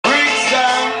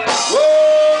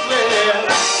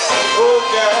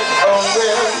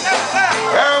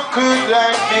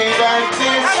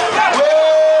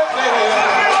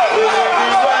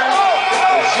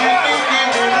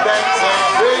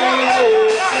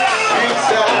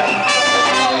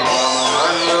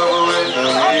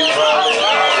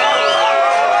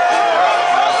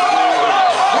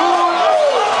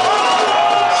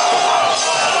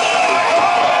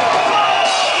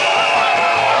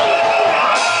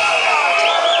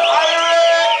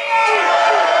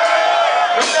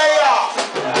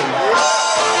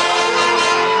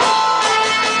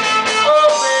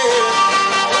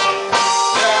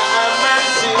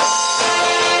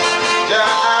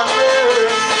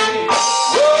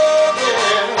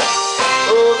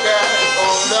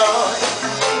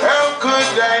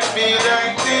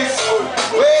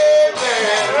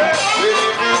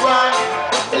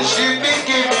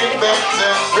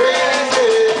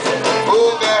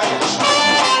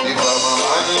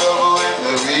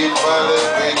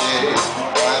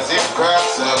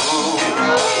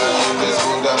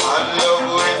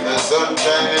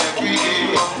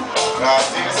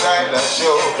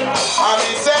show. And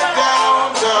we said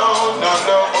downtown, no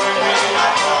love when we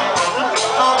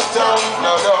uptown,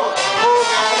 no love. Oh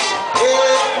God,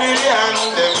 8 million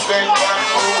them spend on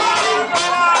food,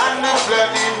 and the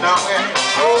flooding now when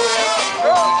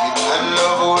and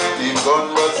love when the gun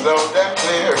was loud and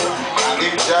clear, and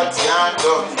them shots can't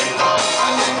done.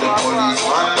 And then the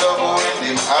policeman love when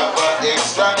them have an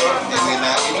extra gun, they win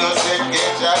an innocent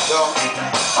get shot down.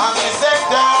 And we said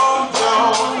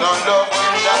downtown, no love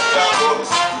when shots are goes,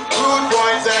 rude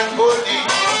boys and police.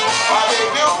 I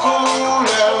beg you cool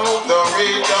out the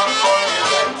rage and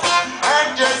violence, and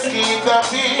just keep the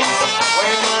peace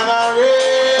when man are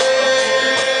raised.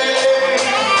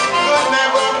 Could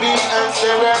never be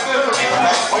unstable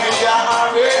like when you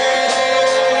are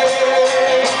raised.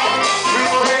 We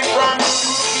pray from the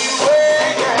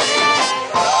way.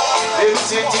 They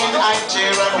sit in high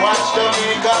chair and watch the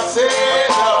maker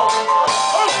sail out.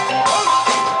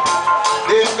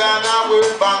 They've gone a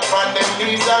world bank on them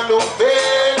knees and look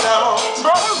bail out.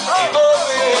 Oh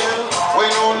well,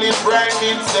 when only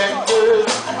private sector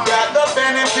got the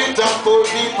benefit of poor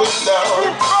people's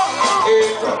down.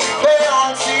 They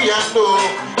all see and know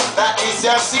that is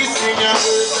your system, your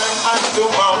words and hand to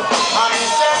mouth. And he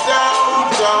said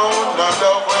downtown, no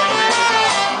love when we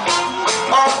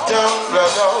uptown,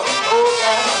 flood out. Oh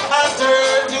God, and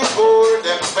 34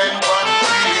 them spend 1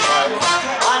 3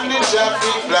 and the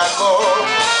traffic black out.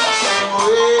 Same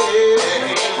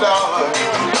way, Lord.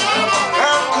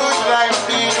 How could life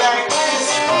be like this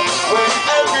when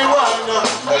everyone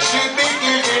should be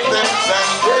giving thanks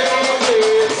and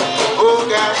praise? Oh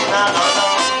God, no.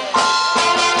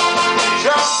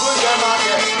 Just put them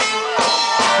again.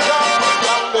 Just put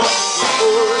them down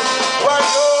before. What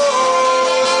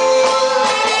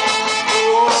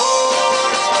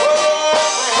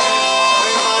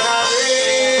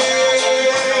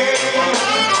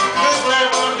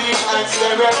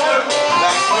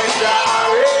like when you are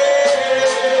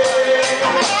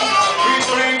we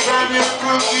bring from your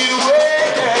crooked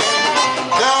way.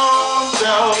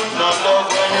 Downtown, no love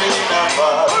when we're in a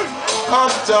bar.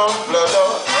 Uptown, flood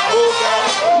out. Oh God,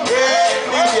 8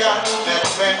 million them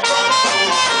spend on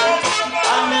food,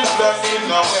 and it's nothing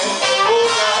no way. Oh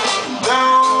God,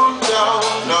 downtown,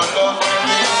 no love when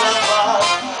we're in a bar.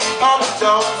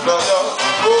 Uptown, flood out.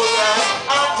 Oh God,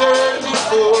 and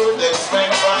 34 them spend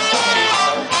on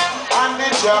food, and the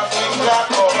traffic black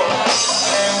out.